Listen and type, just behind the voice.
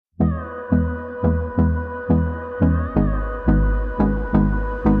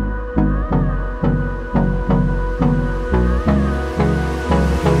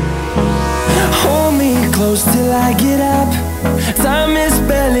close till I get up. Time is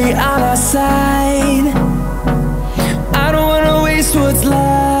barely on our side. I don't wanna waste what's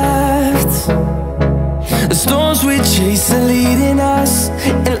left. The storms we chase are leading us,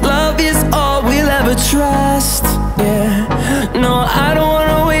 and love is all we'll ever trust. Yeah, no, I don't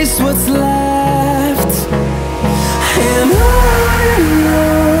wanna waste what's left. And on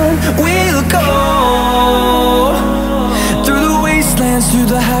we'll go, through the wastelands, through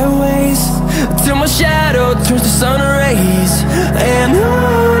the highways, till my shadow turns to sun rays. And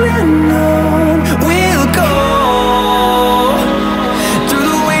on we'll go, through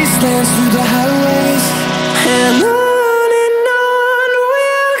the wastelands, through the highways, and on we'll go.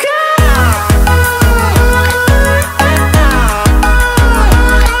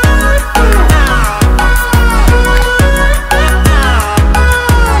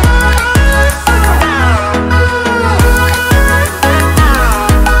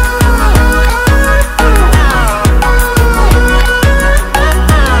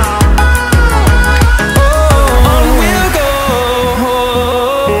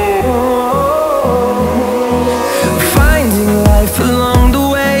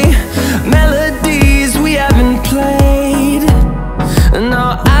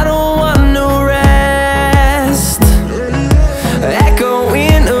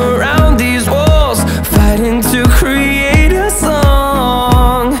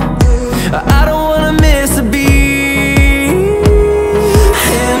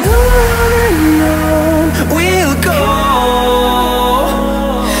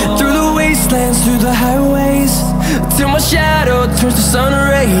 Through the highways, till my shadow turns to sun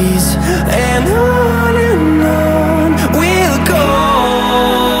rays. And on we'll go,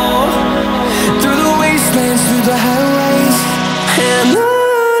 through the wastelands, through the highways, and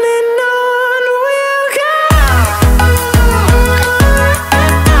on we'll go.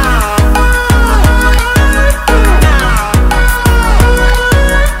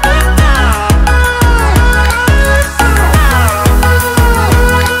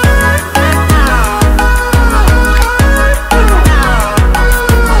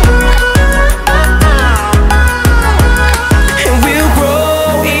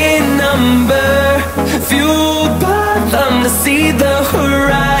 See the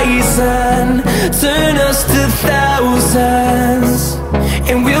horizon turn us to thousands,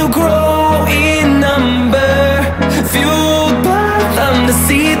 and we'll grow in number, fueled by them. To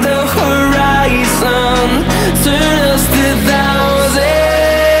see the horizon turn us to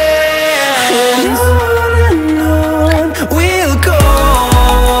thousands, and on we'll go,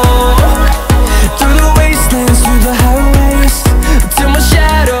 through the wastelands, through the highways, till my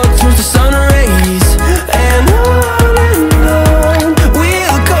shadow turns to sun rays. And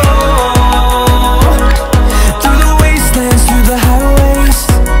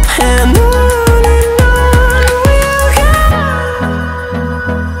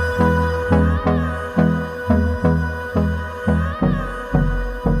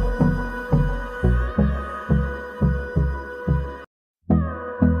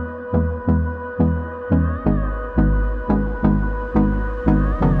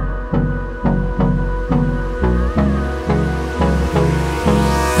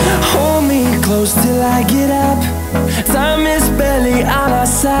close till I get up. Time is barely on our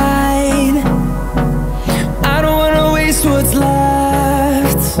side. I don't wanna waste what's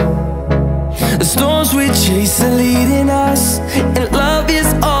left. The storms we chase are leading us, and love is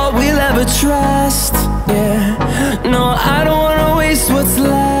all we'll ever trust. Yeah, no, I don't wanna waste what's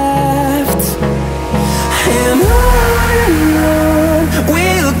left. And on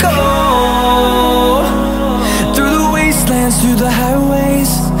we'll go, through the wastelands, through the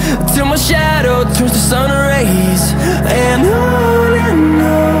highways, till my shadow turns to sun rays. And on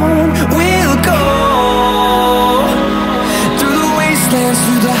we'll go, through the wastelands,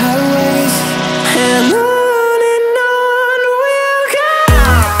 through the highways, and on we'll go.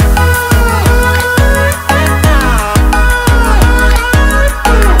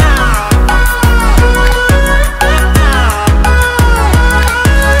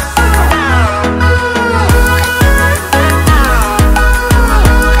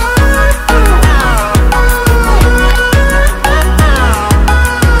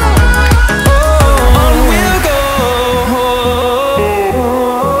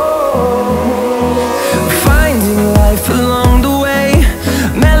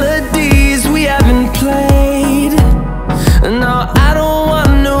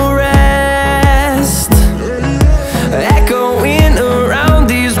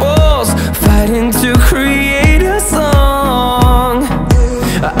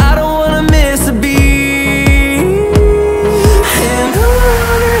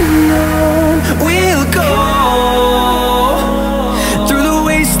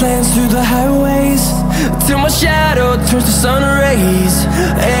 wastelands, through the highways, till my shadow turns to sun rays.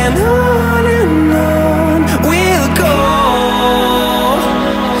 And on we'll go,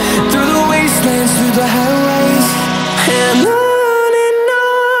 through the wastelands, through the highways, and on.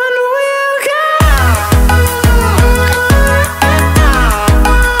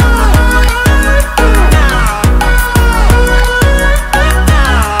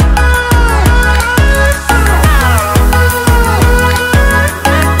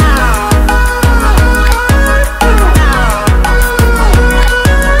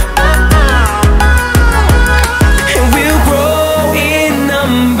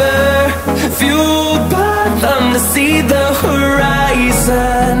 See the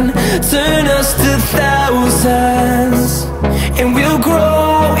horizon turn us to thousands, and we'll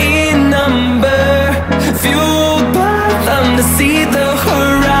grow in number, fueled by them to see the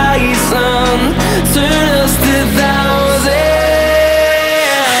horizon turn us to thousands.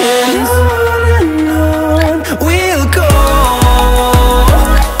 And on we'll go,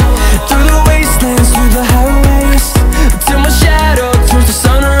 through the wastelands, through the highways, till my shadow turns to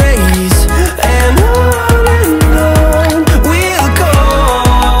sun rays. And on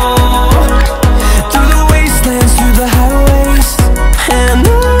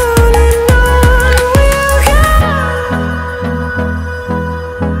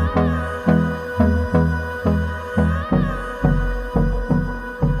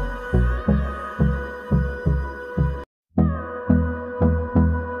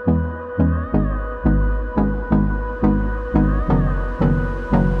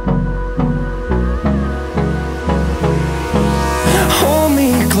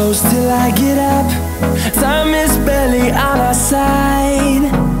close till I get up. Time is barely on our side.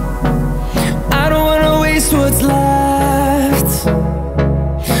 I don't wanna waste what's left.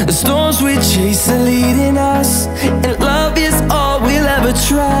 The storms we chase are leading us, and love is all we'll ever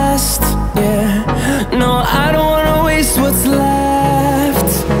trust. Yeah, no, I don't wanna waste what's left.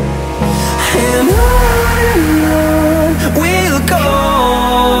 And on we'll go,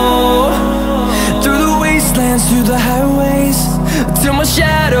 through the wastelands, through the highways, till my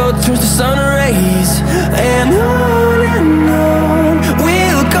shadow turns to sun rays. And on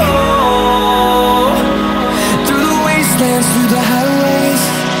we'll go, through the wastelands, through the highways,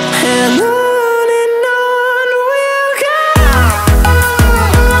 and on.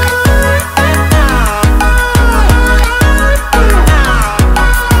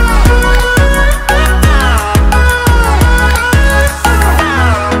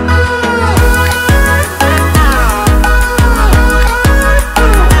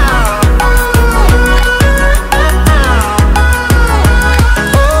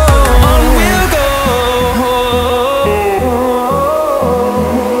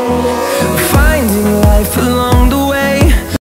 For